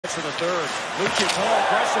For the third. Lucic all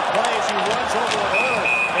aggressive plays. He runs over an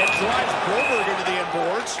and drives Broberg into the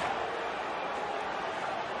inboards.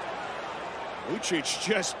 Lucic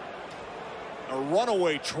just a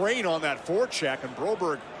runaway train on that forecheck, and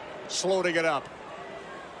Broberg slowing it up.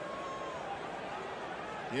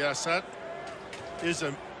 Yes, that is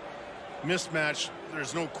a mismatch.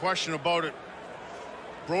 There's no question about it.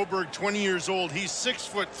 Broberg, 20 years old. He's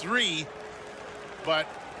 6'3", but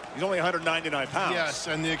he's only 199 pounds. Yes,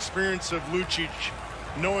 and the experience of Lucic,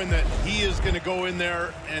 knowing that he is going to go in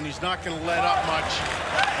there and he's not going to let up much.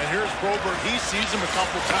 And here's Broberg. He sees him a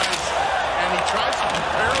couple times, and he tries to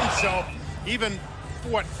prepare himself, even,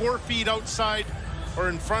 what, 4 feet outside or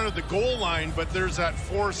in front of the goal line, but there's that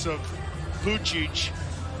force of Lucic.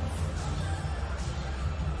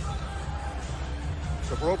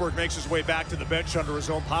 So Broberg makes his way back to the bench under his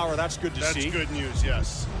own power. That's good to see. That's good news,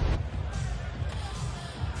 yes.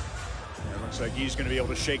 Looks like he's going to be able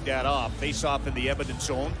to shake that off. Face off in the Edmonton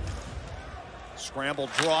zone. Scramble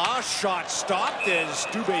draw. Shot stopped as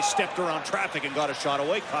Dubé stepped around traffic and got a shot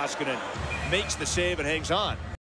away. Koskinen makes the save and hangs on.